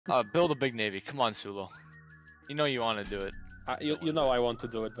Build a big navy. Come on, Sulo. You know you want to do it. You know I want to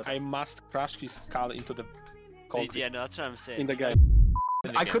do it, but I must crush his skull into the concrete. Yeah, no, that's what I'm saying. In the game.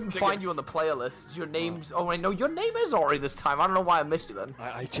 I couldn't find you on the player list. Your name's... Oh, I know your name is Ori this time. I don't know why I missed you then.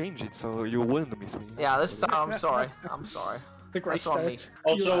 I changed it, so you wouldn't miss me. Yeah, this time I'm sorry. I'm sorry. That's on me.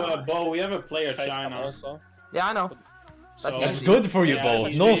 Also, Bo, we have a player China. Also. Yeah, I know. That's good for you, Bo.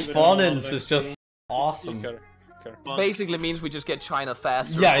 No spawn-ins is just awesome. Basically means we just get China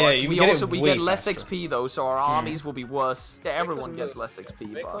faster. Yeah, yeah. We get less XP though, so our armies will be worse. Yeah, everyone gets less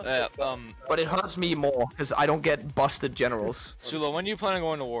XP, but it hurts me more because I don't get busted generals. Sulo, when do you plan on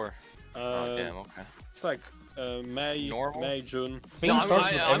going to war? Oh damn, okay. It's like May, June. No,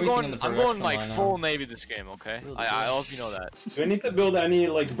 I'm going like full navy this game, okay? I hope you know that. Do we need to build any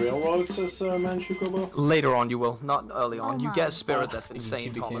like railroads as Manchukubo? Later on you will, not early on. You get a spirit that's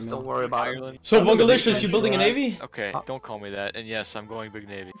insane, Thomas. Don't worry about it. So Bungalicious, you building a navy? Okay, don't call me that. And yes, I'm going big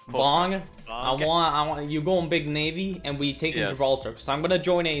navy. Bong, I want you going big navy, and we take Gibraltar. So I'm gonna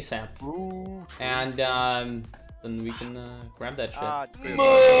join ASAP. And then we can grab that shit.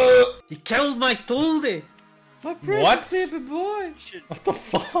 He killed my Tolde! My precious baby boy! What the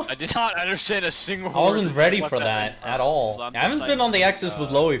fuck? I did not understand a single word. I wasn't ready for that at all. I haven't been on the Axis with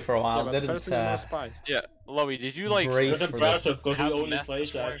Loey for a while. Yeah, Loey, did you like brace for this? Because you only play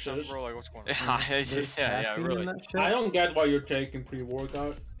Axis. Like, what's going on? Yeah, really. I don't get why you're taking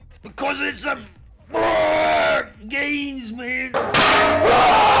pre-workout. Because it's a gains, man!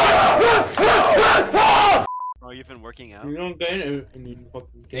 Oh, you've been working out? You don't get it.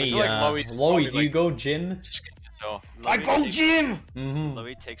 Hey, Loey, do you go gym? I go gym!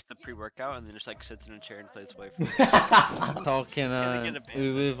 Loey takes the pre-workout and then just like sits in a chair and plays WAF. Talking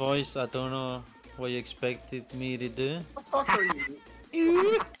UV voice, I don't know what you expected me to do. What the fuck are you?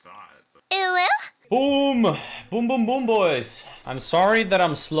 Boom! Boom, boom, boom, boys. I'm sorry that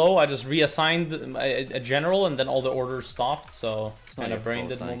I'm slow. I just reassigned a general and then all the orders stopped, so kind of brain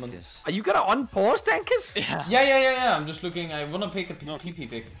dead moment. Are you gonna unpause, Dankus? Yeah. I'm just looking. I wanna pick a PP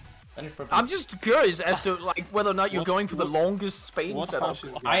pick. I'm just curious as to like whether or not you're going for the longest Spain setup.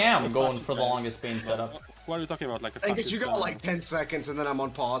 I am going for the longest Spain setup. What are you talking about? Like I guess you got like 10 seconds and then I'm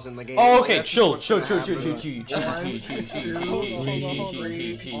on pause in the game. Oh, okay, chill. The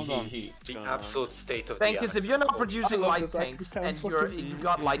absolute state of Dankus, if you're not producing light tanks and you've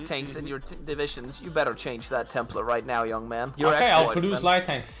got light tanks in your divisions, you better change that template right now, young man. Okay, I'll produce light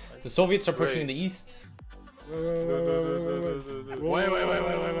tanks. The Soviets are pushing in the east. Wait.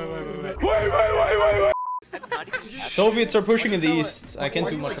 Soviets are pushing in the east. I can't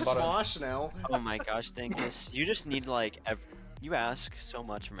do much about it. Oh my gosh, Dankus. You just need like you ask so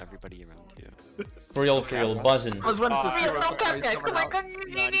much from everybody around you. For real, buzzing. No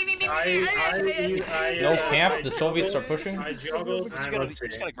camp, the Soviets are pushing. I juggle. You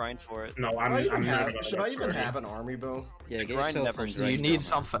just gotta grind for it. No, I'm never gonna. Should I even have an army, Bo? Yeah, get yourself You need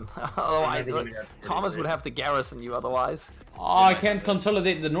something. Otherwise, Thomas would have to garrison you otherwise. Oh, I can't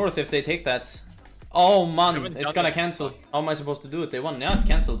consolidate the north if they take that. Oh man, it's gonna cancel. How am I supposed to do it? They won. Yeah, it's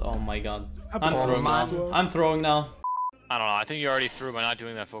cancelled. Oh my god. I'm throwing now. I don't know, I think you already threw by not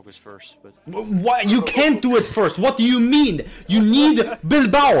doing that focus first, but... What? You can't do it first. What do you mean? You need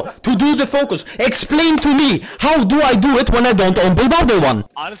Bilbao to do the focus. Explain to me, how do I do it when I don't own Bilbao Day 1?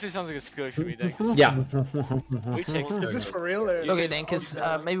 Honestly, sounds like a skill for me, Dankus. Yeah. Is this for real? Or... Okay, Dankus,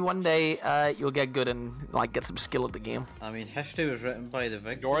 maybe one day you'll get good and like get some skill at the game. I mean, history was written by the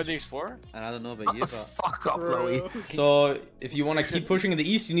victors. You're the explorer? And I don't know about you, but... Fuck up, Loey. So, if you want to keep pushing in the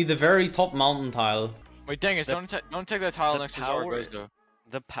east, you need the very top mountain tile. Wait, Dankus, don't take that tile next to Zaragoza.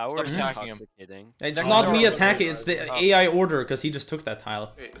 The power is intoxicating. It's not me attacking, it's the AI order, because he just took that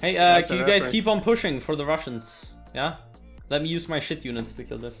tile. Hey, can you guys keep on pushing for the Russians? Yeah? Let me use my shit units to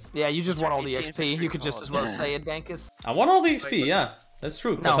kill this. Yeah, you just want all the XP. You could just as well say it, Dankus. I want all the XP, yeah. That's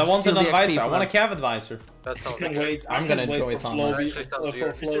true, because I want an advisor. I want a cav advisor. That sounds like wait. I'm gonna enjoy Thomas.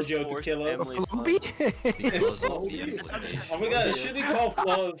 For Flojo to kill us. Oh my god, should we call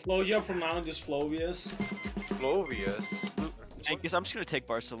Flojo from now on just Flovius? Flovius? Dankus, I'm just gonna take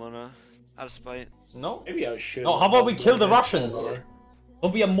Barcelona out of spite. No? Maybe I should. No, how about we kill the Russians?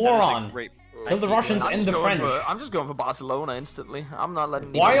 Don't be a moron. Kill the Russians and the French. I'm just going for Barcelona instantly. I'm not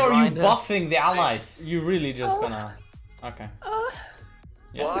letting. Why are you buffing the allies? You really just gonna. Okay.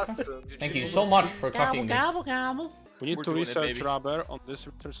 Yeah. Thank you so much for copying me. We need to research rubber on this.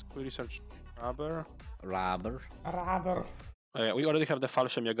 We research rubber. Rubber. We already have the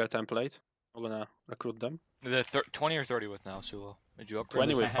Fallschirmjäger template. We're gonna recruit them. The 20 or 30 with now, Sulo. Did you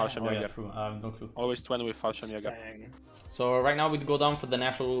upgrade? 20 with Fallschirmjäger. No clue. Always 20 with Fallschirmjäger. So right now we go down for the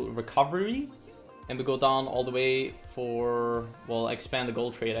national recovery. And we go down all the way for, well, expand the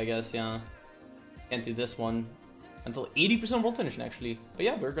gold trade, I guess, yeah. Can't do this one until 80% world tension, actually. But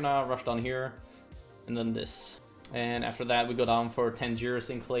yeah, we're gonna rush down here, and then this. And after that, we go down for Tangiers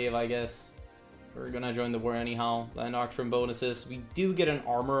Enclave, I guess. We're gonna join the war anyhow. Land Doctrine bonuses. We do get an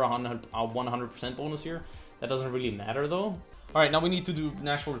armor 100% bonus here. That doesn't really matter, though. Alright, now we need to do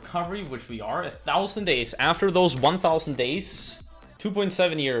national recovery, which we are. 1,000 days. After those 1,000 days,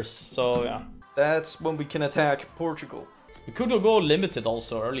 2.7 years. So, yeah. That's when we can attack Portugal. We could go limited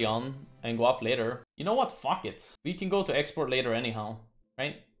also early on and go up later. You know what? Fuck it. We can go to export later anyhow,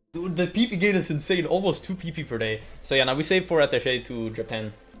 right? Dude, the PP gain is insane. Almost 2 PP per day. So yeah, now we save 4 attaché to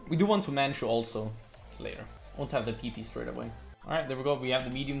Japan. We do want to Manchu also later. Won't have the PP straight away. Alright, there we go. We have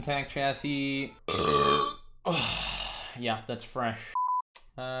the medium tank chassis. Yeah, that's fresh.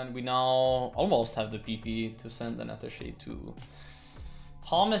 And we now almost have the PP to send an attaché to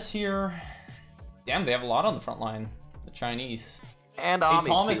Thomas here. Damn, they have a lot on the front line. The Chinese. And hey,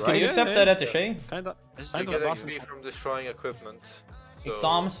 Thomas, right? can you accept that attaché? Kinda you get XP from destroying equipment. So... Hey,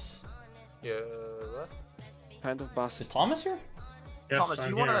 Thomas. Yeah, what? Kind of boss. Is Thomas here? Yes, Thomas, do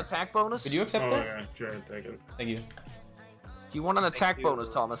you want an attack bonus? Could you accept that? Yeah, sure, take it. Thank you. Do you want an attack bonus,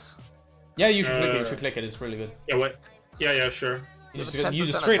 Thomas? Yeah, you should click it. You should click it. It's really good. Yeah, what? Yeah, sure. You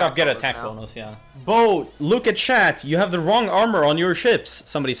just straight up get attack bonus, yeah. Bo, look at chat. You have the wrong armor on your ships.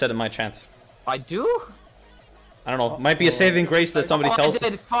 Somebody said in my chat. I do? I don't know. Might be a saving grace that somebody tells. I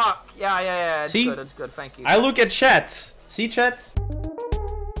did. Fuck. Yeah. It's See? good. It's good. Thank you. I look at chat. See chat?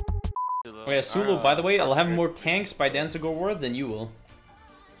 Okay, Sulu, by the way, I'll have more tanks by Danziger War than you will.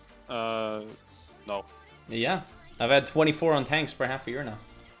 No. Yeah. I've had 24 on tanks for half a year now.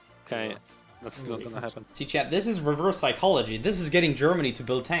 Okay. That's not gonna happen. See, chat, this is reverse psychology. This is getting Germany to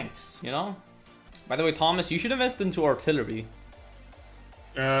build tanks, you know? By the way, Thomas, you should invest into artillery.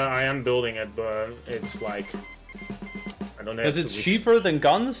 I am building it, but it's like... I don't know. Because it's cheaper than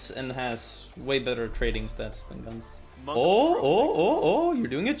guns and has way better trading stats than guns. Oh, you're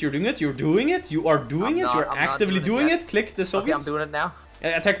doing it, You are doing it, you're actively doing it. Click the Soviets. Okay, I'm doing it now.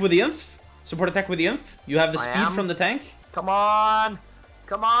 Attack with the Inf. Support attack with the Inf. You have the speed from the tank. Come on!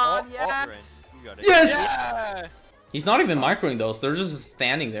 Come on, yes! Yes! Yeah! He's not even microing those, they're just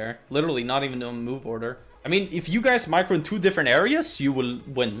standing there. Literally not even on move order. I mean, if you guys micro in 2 different areas, you will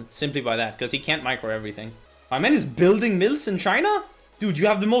win simply by that, because he can't micro everything. My man is building mills in China? Dude, you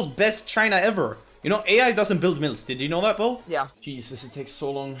have the most best China ever. You know, AI doesn't build mills. Did you know that, Bo? Yeah. Jesus, it takes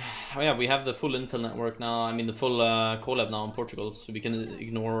so long. Oh yeah, we have the full Intel network now. I mean, the full collab now in Portugal. So we can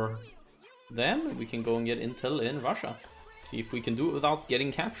ignore them. We can go and get Intel in Russia. See if we can do it without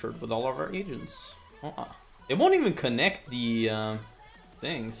getting captured with all of our agents. They won't even connect the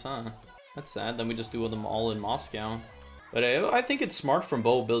things, huh? That's sad. Then we just do them all in Moscow. But I think it's smart from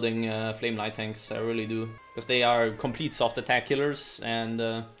Bo building flame light tanks. I really do. Because they are complete soft attack killers and...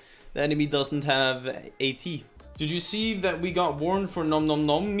 the enemy doesn't have AT. Did you see that we got warned for nom nom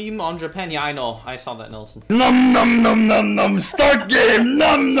nom meme on Japan? Yeah, I know. I saw that, Nelson. Nom nom nom nom nom. Start game.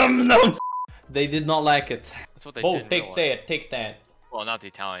 Nom nom nom. They did not like it. That's what they Bo, did. Take that. Well, not the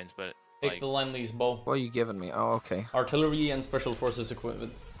Italians, but take like... the Lend-Lease, Bo. What are you giving me? Oh, okay. Artillery and special forces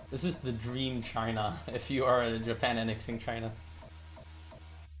equipment. This is the dream China. If you are Japan annexing China.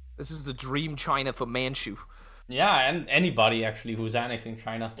 This is the dream China for Manchu. Yeah, and anybody actually who's annexing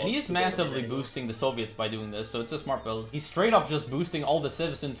China. And he's massively boosting the Soviets by doing this, so it's a smart build. He's straight up just boosting all the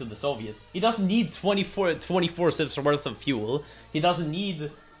civs into the Soviets. He doesn't need 24 civs worth of fuel. He doesn't need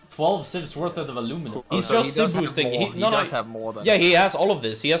 12 civs worth of aluminum. He's just civ boosting. He does have more than... Yeah, he has all of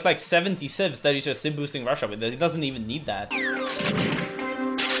this. He has like 70 civs that he's just civ boosting Russia with. He doesn't even need that.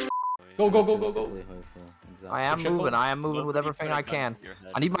 Go. I am moving with everything I can.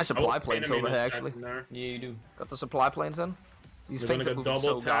 I need my supply planes over here, actually. Yeah, you do. Got the supply planes in? These things are moving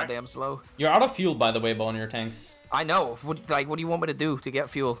so goddamn slow. You're out of fuel, by the way, Bo, on your tanks. I know. What do you want me to do to get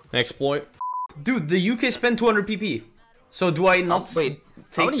fuel? Exploit. Dude, the UK spent 200 PP. So do I not wait,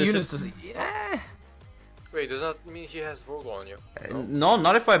 how many units does he... Wait, does that mean he has Rogue on you? No,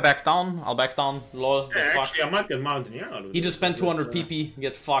 not if I back down. I'll back down. Lol. Yeah, actually, I might get Mountaineer out of He just spent 200 PP.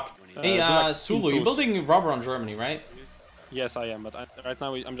 Get fucked. Hey, Sulu, you're building rubber on Germany, right? Yes, I am, but right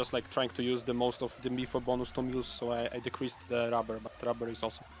now I'm just like trying to use the most of the MIFO bonus to mules, so I decreased the rubber, but rubber is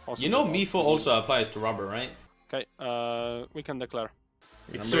also... You know MIFO also applies to rubber, right? Okay, we can declare.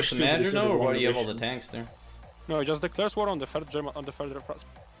 It's so stupid, or why do you have all the tanks there? No, it just declares war on the third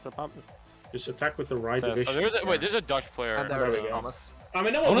Republic. Just attack with the right division. There's a Dutch player. And there it is, Thomas. I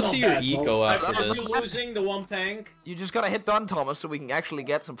mean, I want to see your eco after this. Losing the one tank. You just gotta hit done, Thomas, so we can actually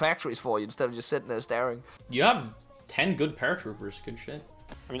get some factories for you instead of just sitting there staring. You have 10 good paratroopers. Good shit.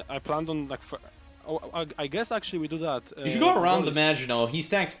 I mean, I planned on like I guess actually we do that. You should go around the Maginot. He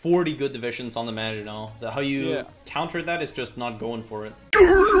stacked 40 good divisions on the Maginot. How you counter that is just not going for it.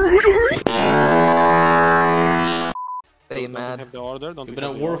 Stay mad. Have the order. You've been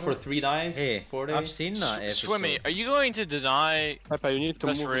at war for 3 days, Hey, 4 days. I've seen that episode. Swimmy, are you going to deny Pepe, you need to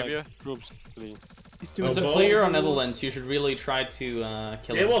West move Arabia? like, troops, please. It's a player on Netherlands. You should really try to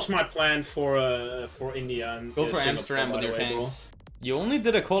kill him. It was my plan for India and Go for Amsterdam with your tanks. You only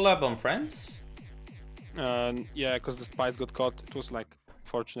did a collab on France? Yeah, because the spies got caught. It was like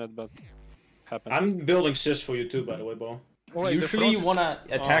fortunate, but happened. I'm building sys for you too, by the way, Bo. Oh, wait, Usually you wanna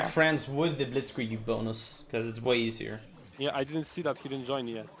attack France with the Blitzkrieg bonus, because it's way easier. Yeah, I didn't see that he didn't join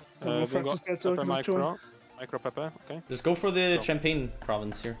yet. Micro. Micro Pepe, okay. Just go for the Champagne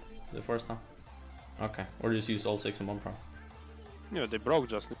province here, the first time. Okay, or just use all 6 in one province. Yeah, they broke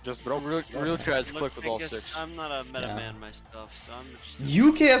just broke. Real tries click with all 6. I'm not a meta man myself, so I'm just...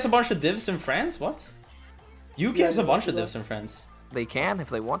 UK has a bunch of divs in France? What? UK has a bunch of divs in France. They can if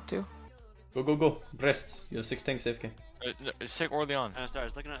they want to. Go, go, go. Brest, you have 6 tanks AFK. Take Orleans. I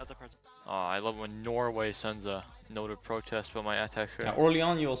was looking at other parts. Oh, I love when Norway sends a note of protest about my attack rate.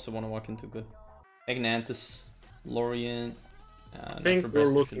 Orleans you also want to walk into good. Egnantis, Lorient. I think we're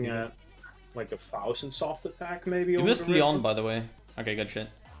looking at like 1,000 soft attack maybe. You missed the Lyon, river. by the way. Okay, good shit.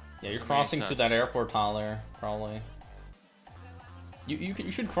 Yeah, you're crossing to that airport tile there, probably.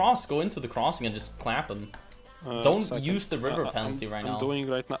 You should cross, go into the crossing and just clap them. Don't use the river penalty right now.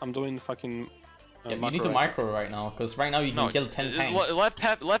 I'm doing fucking. Yeah, you need to micro right now, because right now you can kill 10 tanks.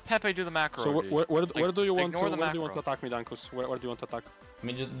 Let Pepe do the macro. So where do you want to attack me, Dankus? Where do you want to attack? I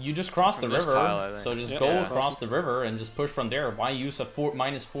mean, you just cross the river, tile, so just go across the river and just push from there. Why use a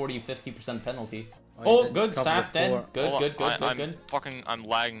minus 40-50% penalty? Oh, good, Saf dead. Good. I'm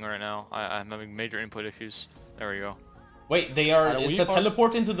lagging right now. I'm having major input issues. There we go. Wait, they are. It's a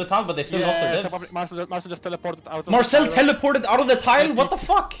teleport into the tile, but they still lost their divs. Marcel just teleported out. Marcel teleported out of the tile? Epic. What the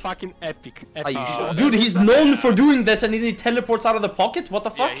fuck? Fucking epic. Are you sure? Dude, he's known for doing this and he teleports out of the pocket? What the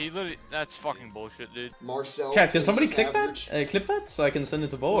fuck? Yeah, he literally. That's fucking bullshit, dude. Marcel. Chat, did somebody click that? Clip that so I can send it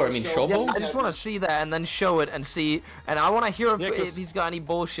to Bo? Or I mean, show Bo? I just want to see that and then show it and see. And I want to hear if he's got any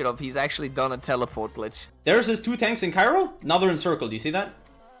bullshit of he's actually done a teleport glitch. There's his 2 tanks in Cairo. Now they're encircled. Do you see that?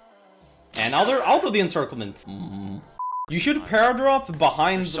 And now they're out of the encirclement. You should paradrop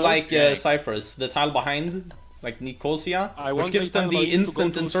behind, Cyprus, the tile behind, like Nicosia, which gives them the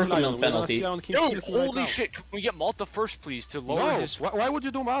instant encirclement penalty. Yo, holy shit, can we get Malta first, please, to lower his... Why would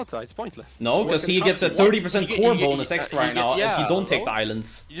you do Malta? It's pointless. No, because he gets a 30% core bonus extra right now if you don't take the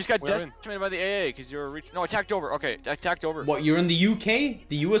islands. You just got decimated by the AA, because you're No, attacked over. Okay, attacked over. What, you're in the UK?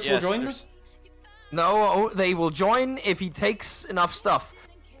 The US will join? No, they will join if he takes enough stuff.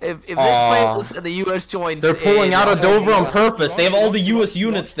 If this fails and the US joins... They're pulling out of Dover on purpose. They have all the US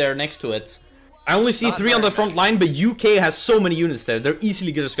units there next to it. I only see 3 on the front line, but UK has so many units there. They're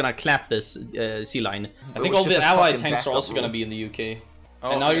easily just gonna clap this sea line. I think all the allied tanks are also gonna be in the UK.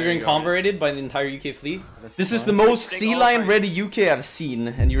 And now you're getting converted by the entire UK fleet. This is the most sea line ready UK I've seen,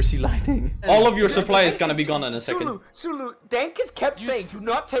 and you're sea lining. All of your supply is gonna be gone in a second. Sulu, Dankus kept saying, do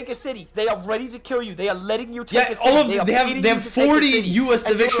not take a city. They are ready to kill you. They are letting you take a city. All of they have 40 US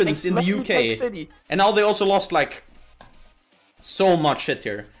divisions in the UK. And now they also lost like so much shit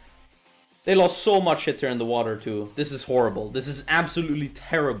here. They lost so much shit here in the water too. This is horrible. This is absolutely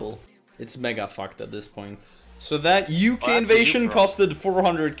terrible. It's mega fucked at this point. So that UK invasion costed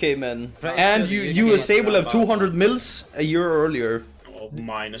 400k men. And USA will have 200 mils a year earlier.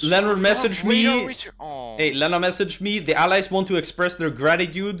 Minus. Leonard messaged me. Hey, Leonard messaged me. The allies want to express their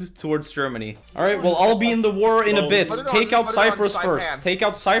gratitude towards Germany. Alright, well, I'll be in the war in a bit. Take out Cyprus first. Take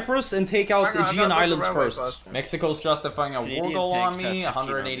out Cyprus and take out the Aegean Islands first. Mexico's justifying a war goal on me.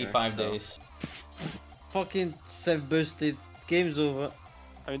 185 days. Fucking self-boosted. Game's over.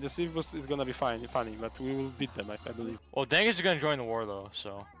 I mean, the Civ boost is gonna be funny, but we will beat them, I believe. Well, Dankus is gonna join the war, though,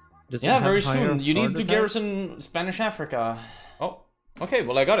 so... Yeah, very soon. You need to garrison Spanish Africa. Oh, okay,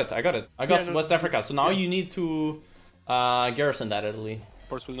 well, I got it. I got West Africa, so now you need to garrison that, Italy.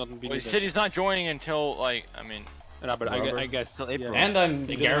 Force will not be the city's not joining until, like, I mean... I guess. Yeah. And I'm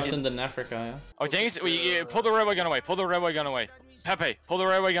garrisoned in Africa, yeah. Oh, Dankus, pull the railway gun away. Pull the railway gun away. Pepe, pull the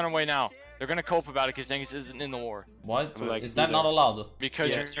railway gun away now. They're gonna cope about it because Dankus isn't in the war. What? Is that not allowed?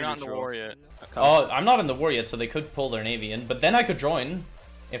 Because you're not in the war yet. Oh, I'm not in the war yet, so they could pull their navy in. But then I could join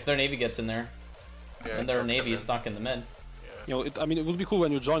if their navy gets in there. Yeah, and their navy is stuck in the mid. You know, I mean, it would be cool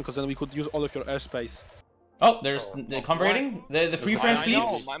when you join, because then we could use all of your airspace. Oh, there's the converting? The Free French fleet?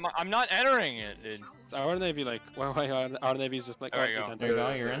 I'm not entering it, dude. Our navy, like, our navy is just like... There you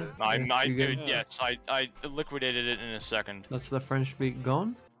go, you're in. Dude, yes, I liquidated it in a second. That's the French fleet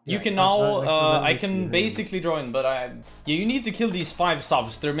gone? You can now, I can basically join, but you need to kill these 5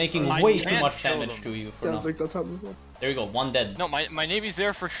 subs. They're making way too much damage to you for now. Like that's happening. There you go, 1 dead. No, my navy's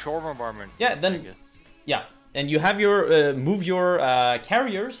there for shore bombardment. Yeah, then, yeah. And you have your, move your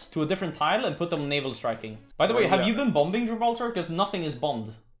carriers to a different tile and put them naval striking. By the way, have you been bombing Gibraltar? Because nothing is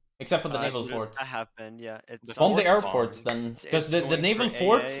bombed. Except for the naval forts. I have been, yeah. Bomb the airports then. Because the naval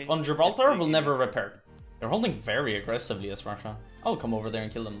forts on Gibraltar will never repair. They're holding very aggressively as Russia. I'll come over there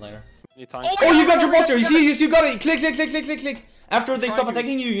and kill them later. Oh, you got Gibraltar! You see, you got it! Click, click, click, click, click, click! After they stop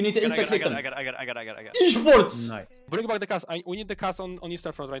attacking you, you need to insta-click them. I got it. ESPORTS! Nice. Bring back the cast. We need the cast on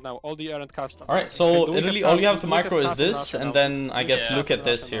Eastern Front right now. All the air and cast. Alright, so literally all you have to micro is this, and then I guess look at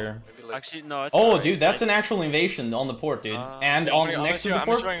this here. Actually, no. Oh, dude, that's an actual invasion on the port, dude. And on next to the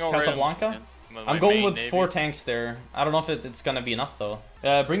port, Casablanca. I'm going with 4 tanks there. I don't know if it's gonna be enough though.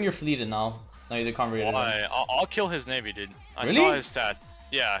 Bring your fleet in now. No, they can't read it. I'll kill his navy, dude. I Really? saw his stats.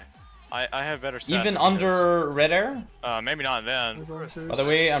 Yeah, I have better stats. Even under red air? Maybe not then. By the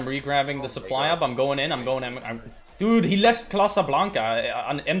way, I'm re-grabbing the supply up. I'm going in. Dude, he left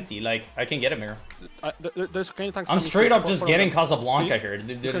Casablanca empty. Like, I can get him here. I'm straight up just getting Casablanca here.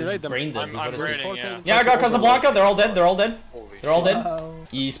 They're brain dead. I'm raiding, yeah, I got Casablanca. They're all dead. They're all dead. They're all dead.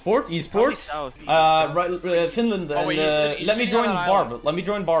 Esports. Finland. Let me join Barb. Let me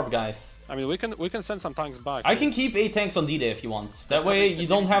join Barb, guys. I mean, we can send some tanks back. I can keep 8 tanks on D-Day if you want. That way you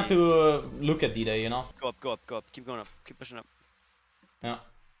don't have to look at D-Day, you know? Go up. Keep going up. Keep pushing up. Yeah.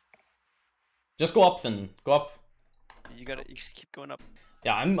 Just go up, Finn. Go up. You gotta keep going up.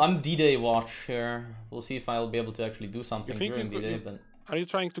 Yeah, I'm D-Day watch here. We'll see if I'll be able to actually do something during D-Day, but... Are you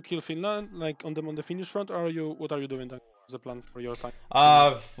trying to kill Finland, like on the Finnish front, or what are you doing? What's the plan for your time?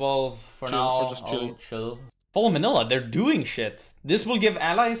 Well, for now, I'll chill. Follow Manila, they're doing shit. This will give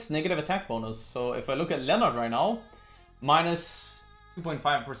allies negative attack bonus. So if I look at LENNARD right now, minus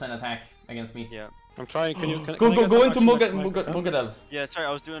 2.5% attack against me. Yeah. I'm trying. Can you go into Mogadev? Yeah, sorry,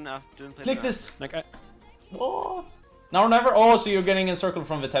 I was doing Click this. Oh. Now or never. Oh, so you're getting encircled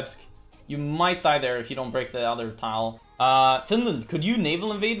from Vitebsk. You might die there if you don't break the other tile. Finland, could you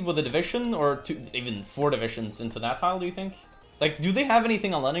naval invade with a division or even 4 divisions into that tile? Do you think? Like, do they have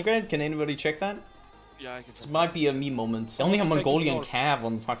anything on Leningrad? Can anybody check that? Yeah, I can. This might be a me moment. They only have Mongolian cav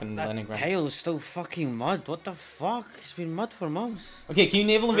on fucking Leningrad. Tail is still fucking mud. What the fuck? It's been mud for months. Okay, can you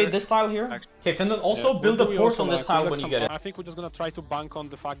naval invade this tile here? Okay, Finland, also build a port on this tile when you get it. I think we're just gonna try to bank on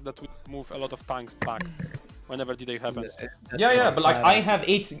the fact that we move a lot of tanks back whenever D-Day happens. Yeah, but like I have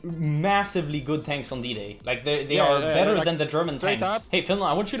 8 massively good tanks on D-Day. Like they are better than the German tanks. Hey, Finland,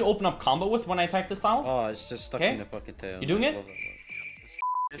 I want you to open up combat with when I attack this tile. Oh, it's just stuck in the fucking tail. You doing it?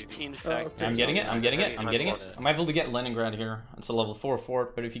 15 I'm getting it. I might be able to get Leningrad here. It's a level 4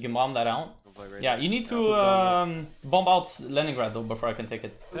 fort, but if you can bomb that out. Yeah, you need to bomb out Leningrad though before I can take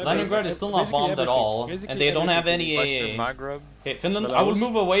it. Leningrad is still not bombed at all, and they don't have any AA. Okay, Finland, I will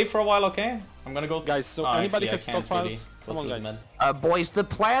move away for a while, okay? I'm gonna go. Guys, so anybody can stop files? Come on, guys. Boys, the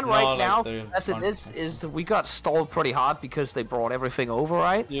plan right now, as it is that we got stalled pretty hard because they brought everything over,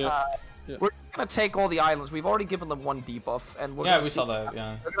 right? Yeah. We're gonna take all the islands. We've already given them 1 debuff, and we're we saw that.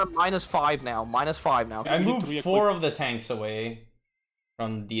 Yeah. They're gonna -5 now. -5 now. I moved 4 of the tanks away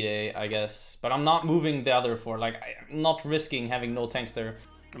from D-Day, I guess, but I'm not moving the other 4. Like, I'm not risking having no tanks there.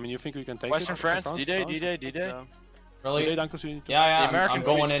 I mean, you think we can take Western France, D-Day. Really? Yeah. I'm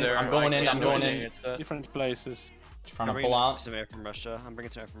going in. Different places. Trying to pull out. Some air from Russia. I'm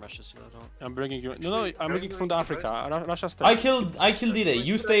bringing some air from Russia, so I don't. I'm bringing you. No, I'm bringing from Africa. Russia stay. I killed D-Day.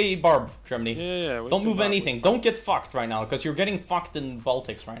 You stay Barb, Germany. Yeah. Don't move anything. Don't get fucked right now, because you're getting fucked in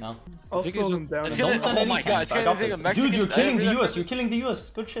Baltics right now. I'll slow them down. Don't send any tanks. I got this. Dude, you're killing the US. You're killing the US.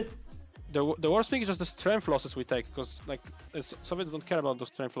 Good shit. The worst thing is just the strength losses we take, because like Soviets don't care about those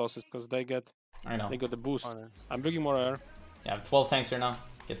strength losses, because they get. I know. They got the boost. I'm bringing more air. Yeah, I have 12 tanks here now.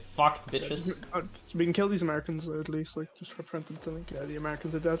 Get fucked, bitches. Yeah, we can kill these Americans at least, like, just represent them to think, yeah, the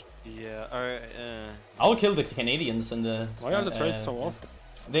Americans are dead. Yeah, alright, I'll kill the Canadians and the... Why are the trades so off?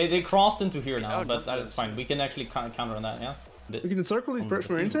 They crossed into here now, but that's fine. We can actually counter on that, yeah? We can encircle these British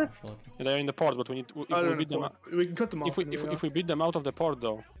Marines here? Yeah, they're in the port, but we need to... We can cut them off. If we beat them out of the port,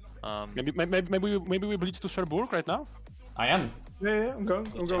 though. Maybe we bleed to Cherbourg right now? I am. Yeah, I'm going.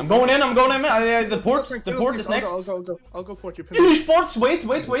 I'm going in. The port is next. I'll go port you. ESPORTS, wait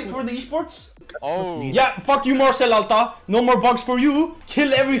for the ESPORTS. Oh. Yeah, fuck you, Marcel Alta. No more bugs for you.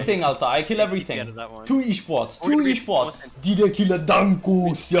 Kill everything, Alta. I kill everything. Two esports. Two esports. D-Day killer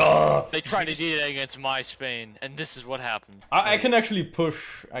Dankus. Yeah. They tried to do that against my Spain, and this is what happened. I can actually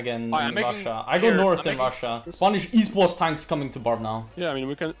push again in Russia. I go here, north in Russia. Spanish esports tanks coming to Barb now. Yeah, I mean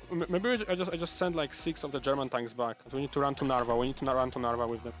we can. Maybe I just send like 6 of the German tanks back. We need to run to Narva. We need to run to Narva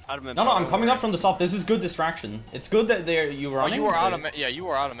with them. No, I'm coming up from the south. This is good distraction. It's good that you were running. You were out of you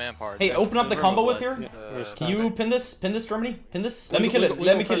were out of manpower. Hey, open up the combo with here. Can you pin this? Pin this, Germany? Pin this? Let me kill it.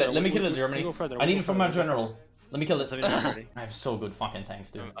 Let me kill it. Let me kill it, Germany. I need it from my general. Let me kill it. I have so good fucking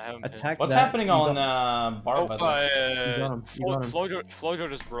tanks, dude. Attack What's that. happening on Barb, by the way? Flojo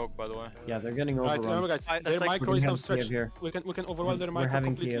just broke, by the way. Yeah, they're getting Right, overrun. remember guys, their micro is now stretched. We can overwhelm their micro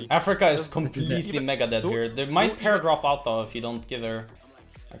having completely. Africa is completely mega dead here. They might pair drop out though if you don't give her.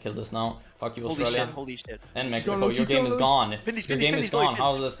 I kill this now. Fuck you, Australia. Holy shit. And Mexico, your game is gone. Your game is gone.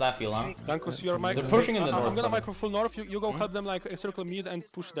 How does that feel, huh? Dankus, you're micro. They're pushing in the north. I'm gonna micro full north. You go help them like circle mid and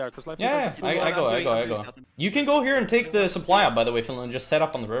push there, cause like. Yeah, I go. You can go here and take the supply up, by the way, Finland, and just set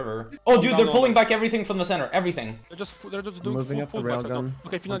up on the river. Oh, dude, they're pulling back everything from the center. Everything. They're just doing Moving up the railgun.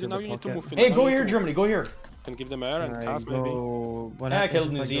 Okay, Finland, now you need to move. Hey, go here, Germany. Go here. Can give them air and cast maybe. Yeah, I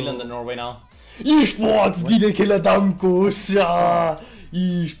killed New Zealand and Norway now. Esports, D-Day killer Dankus. Yeah.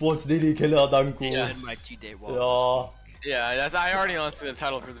 Esports, D-Day killer Dankus. Yeah, that's, I already listed the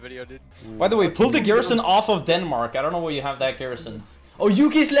title for the video, dude. By the way, pull the garrison off of Denmark. I don't know where you have that garrison. Oh,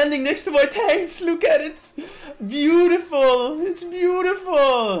 Yuki's landing next to my tanks. Look at it. Beautiful. It's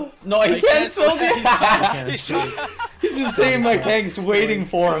beautiful. No, I can't spell it. He's just saying my tanks waiting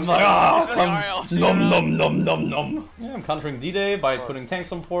for him. Like, ah, nom. Yeah, I'm countering D-Day by putting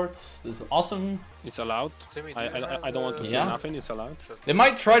tanks on ports. This is awesome. It's allowed. I don't want to do nothing. It's allowed. They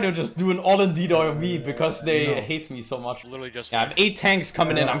might try to just do an all-in D-Day on me because they hate me so much. Literally just. Yeah, I have 8 tanks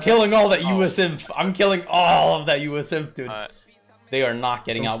coming in. I'm killing all that US inf. I'm killing all of that US inf, dude. They are not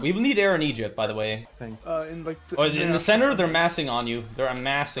getting out. We will need air in Egypt, by the way. In like in the center, they're massing on you. They're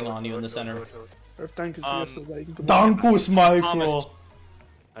amassing on you in the center. Dankus micro.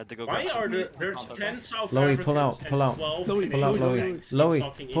 Why are there 10 South Lowy, Africans pull out, pull out. and 12 Pull out, Lowy. tanks in Lowy,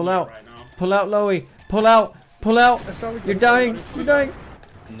 fucking pull India out. right now? Pull out, Lowy. Pull out. Pull out. You're dying. You're dying.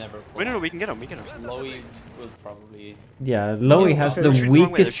 Never. Wait, no, we can get him. We can get him. Lowy will probably. Yeah, Lowy has the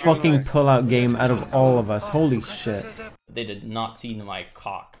weakest fucking pull-out game out of all of us. Holy shit. They did not see my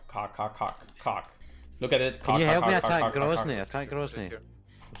cock. Look at it. Can you help me attack Grozny? Attack Grozny.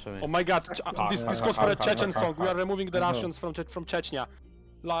 Oh my god, this goes for a Chechen song. We are removing the Russians from Chechnya.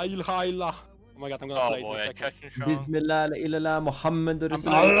 La ilaha illallah. Oh my god, I'm gonna play it in a second. Bismillah la ilallah Muhammad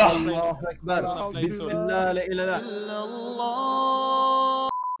Rasulullah. Allahu Akbar. Bismillah la ilallah.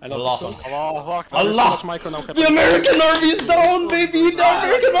 Allah! The American army's down, baby! The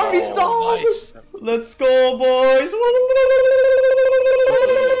American army's down! Let's go, boys!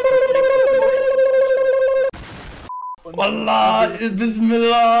 Allah!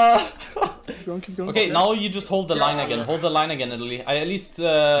 Bismillah! Okay, now you just hold the line again. Hold the line again, Italy. I at least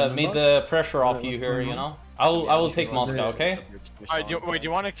made the pressure off you here, you know? I will take Moscow, okay? Alright, do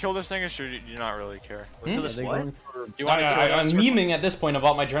you want to kill this thing or should you not really care? I'm memeing at this point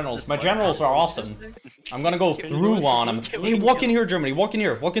about my generals. My generals are awesome. I'm gonna go through on them. Hey, walk in here, Germany. Walk in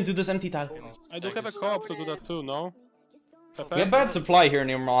here. Walk into this empty tile. I do have a co-op to do that too, no? We have bad supply here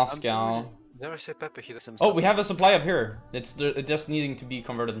near Moscow. Never say Pepe, he doesn't. Oh, we have a supply up here. It's just needing to be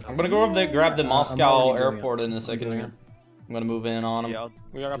converted. I'm gonna go up there, grab the Moscow airport in a second here. I'm gonna move in on them.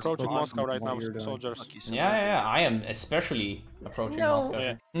 We are approaching Moscow right now, soldiers. Yeah, I am especially approaching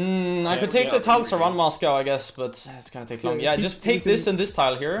Moscow. I could take the tiles around Moscow, I guess, but it's gonna take long. Yeah, just take this and this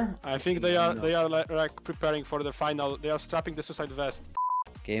tile here. I think they are like preparing for the final. They are strapping the suicide vest.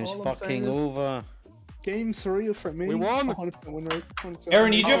 Game's fucking over. Game's real for me. We won! Air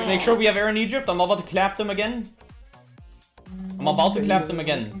in Egypt, make sure we have air in Egypt. I'm about to clap them again.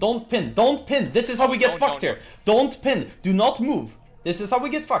 Don't pin. This is how we get fucked here. Don't pin. Do not move. This is how we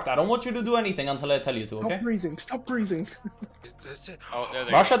get fucked. I don't want you to do anything until I tell you to, okay? Stop breathing.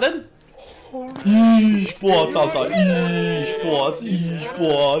 Russia dead? Esports, Alter. Esports.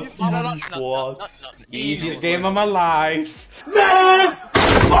 Easiest game of my life.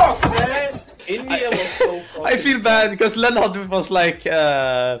 India was so fucking... I feel bad because LENNARD was like,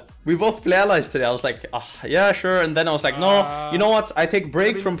 we both play allies today. I was like, yeah, sure. And then I was like, no, you know what? I take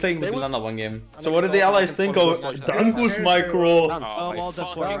break from playing with LENNARD one game. So what did the allies think of Dankus micro?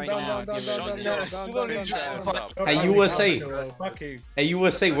 Hey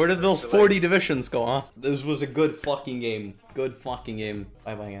USA, where did those 40 divisions go, huh? This was a good fucking game. Good fucking game.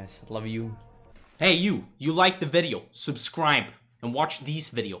 Bye bye guys. Love you. Hey you like the video, subscribe and watch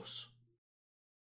these videos.